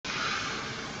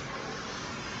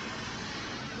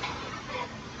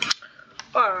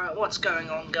What's going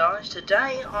on, guys?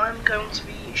 Today I'm going to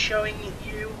be showing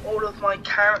you all of my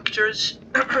characters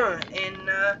in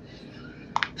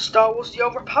Star Wars: The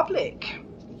Old Republic.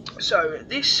 So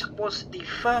this was the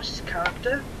first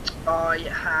character I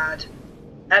had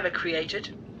ever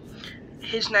created.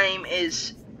 His name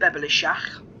is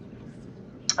Bebelishach.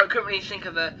 I couldn't really think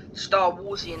of a Star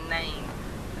Warsian name,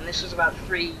 and this was about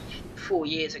 3-4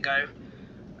 years ago.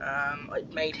 I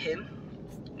made him,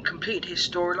 completed his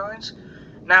storylines.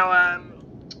 Now,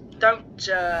 don't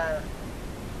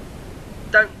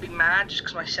be mad just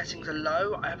because my settings are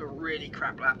low. I have a really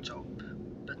crap laptop,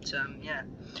 but yeah.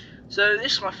 So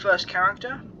this is my first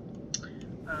character.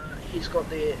 He's got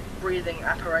the breathing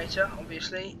apparatus,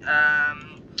 obviously.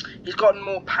 He's gotten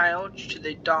more pale due to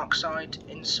the dark side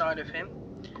inside of him.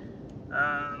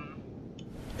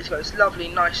 He's got this lovely,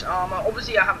 nice armor.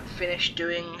 Obviously, I haven't finished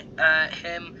doing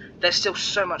him. There's still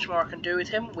so much more I can do with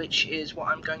him, which is what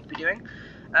I'm going to be doing.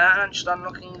 And I'm just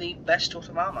unlocking the best sort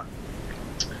of armor.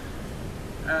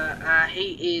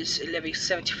 He is a level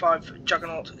 75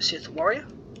 Juggernaut Sith Warrior.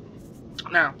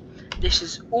 Now, this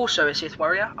is also a Sith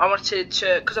Warrior. I wanted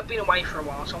to, because I've been away for a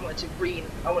while, so I wanted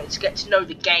to get to know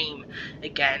the game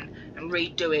again and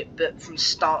redo it, but from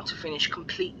start to finish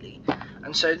completely.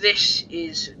 And so this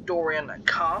is Dorian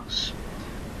Cass.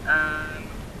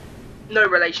 No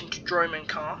relation to Droman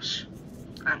Cass.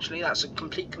 Actually, that's a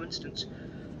complete coincidence.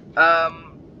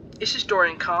 This is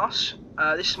Dorian Cass.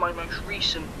 This is my most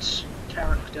recent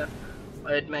character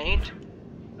I had made.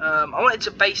 I wanted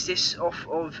to base this off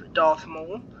of Darth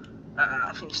Maul.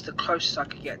 I think it's the closest I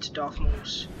could get to Darth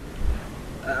Maul's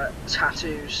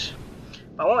tattoos.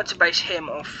 But I wanted to base him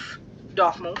off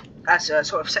Darth Maul, as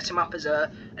sort of set him up as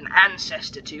an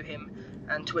ancestor to him,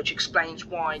 and to which explains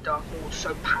why Darth Maul is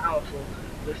so powerful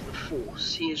with the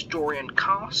Force. He is Dorian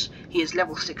Cass. He is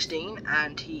level 16,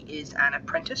 and he is an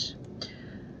apprentice.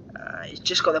 He's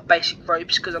just got the basic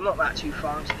robes because I'm not that too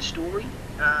far into the story.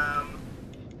 But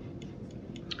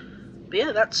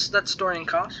yeah, that's Dorian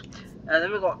Cass.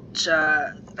 Then we got.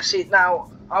 See,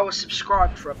 now I was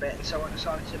subscribed for a bit, and so I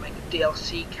decided to make a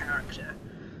DLC character.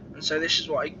 And so this is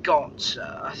what I got.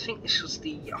 I think this was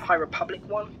the High Republic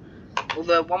one, or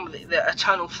the one with the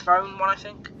Eternal Throne one, I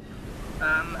think.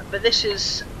 But this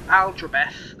is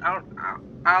Aldrabeth.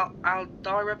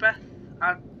 Aldirabeth.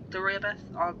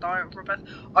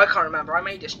 I can't remember. I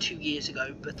made this 2 years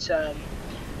ago, but I'm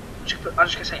just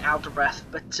gonna say Aldrabeth.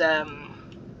 But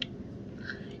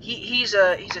he's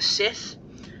a Sith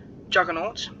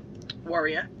Juggernaut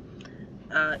warrior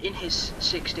in his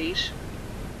 60s.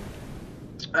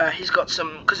 He's got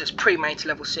some, because it's pre-made to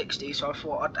level 60, so I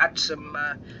thought I'd add some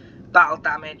battle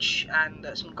damage and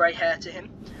some grey hair to him.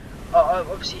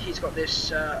 Obviously he's got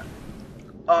this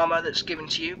armour that's given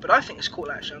to you, but I think it's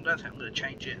cool actually. I don't think I'm going to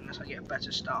change it unless I get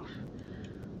better stuff.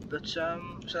 But so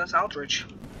that's Aldridge,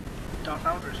 Darth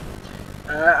Aldridge.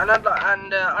 And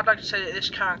I'd like to say that this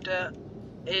character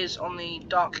is on the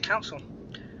Dark Council.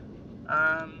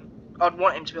 I'd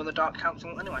want him to be on the Dark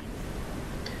Council anyway.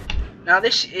 Now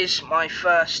this is my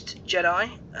first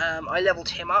Jedi. I leveled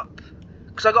him up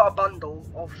because I got a bundle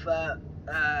of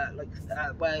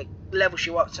where it levels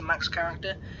you up to max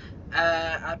character.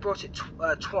 I brought it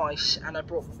twice, and I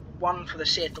brought one for the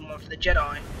Sith and one for the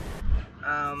Jedi,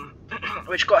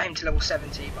 which got him to level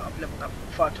 70, but I've leveled up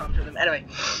 5 times with him. Anyway,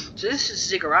 so this is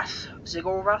Ziggorath.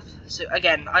 So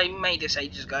again, I made this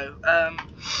ages ago.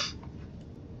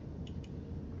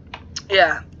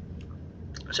 Yeah.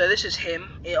 So this is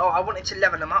him. I wanted to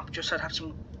level him up just so I'd have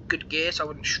some good gear, so I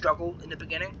wouldn't struggle in the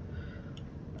beginning.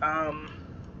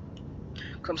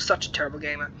 Because I'm such a terrible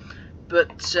gamer.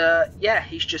 But yeah,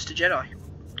 he's just a Jedi.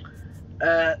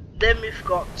 Then we've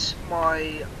got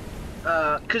my,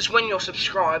 because when you're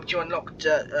subscribed, you unlocked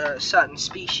certain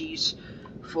species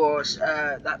for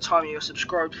that time you're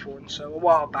subscribed for. And so a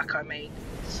while back I made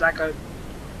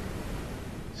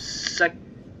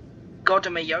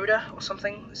Godama Yoda or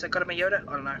something. Is that Godama Yoda?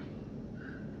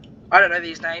 I don't know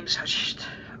these names. I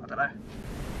don't know.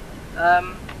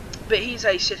 But he's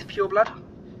a Sith pureblood,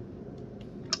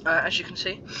 as you can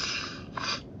see.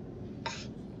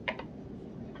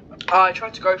 I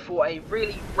tried to go for a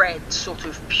really red sort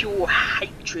of pure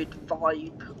hatred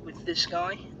vibe with this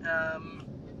guy.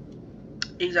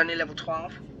 He's only level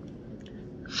 12.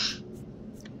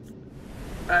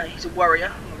 He's a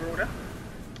warrior, a marauder.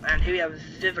 And here we have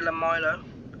Vivula Milo.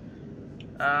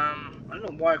 I don't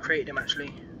know why I created him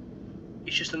actually.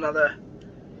 He's just another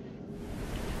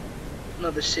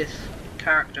Sith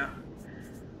character.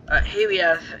 Here we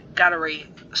have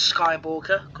Gallery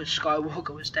Skywalker, because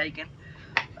Skywalker was taken.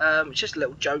 It's just a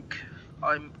little joke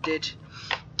I did.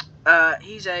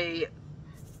 He's a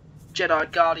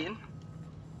Jedi Guardian,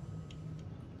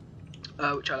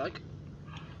 which I like.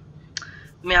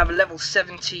 We have a level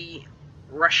 70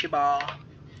 Rashibar,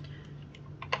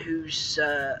 who's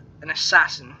an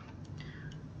assassin,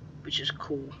 which is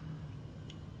cool.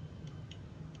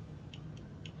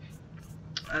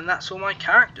 And that's all my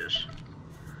characters.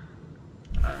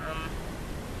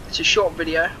 It's a short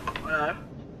video, I know,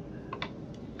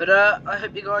 but I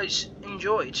hope you guys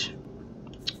enjoyed.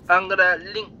 I'm gonna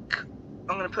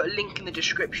put a link in the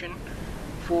description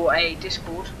for a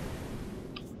Discord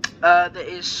that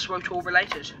is SWTOR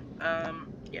related.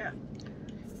 Yeah.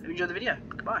 Hope you enjoyed the video.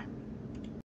 Goodbye.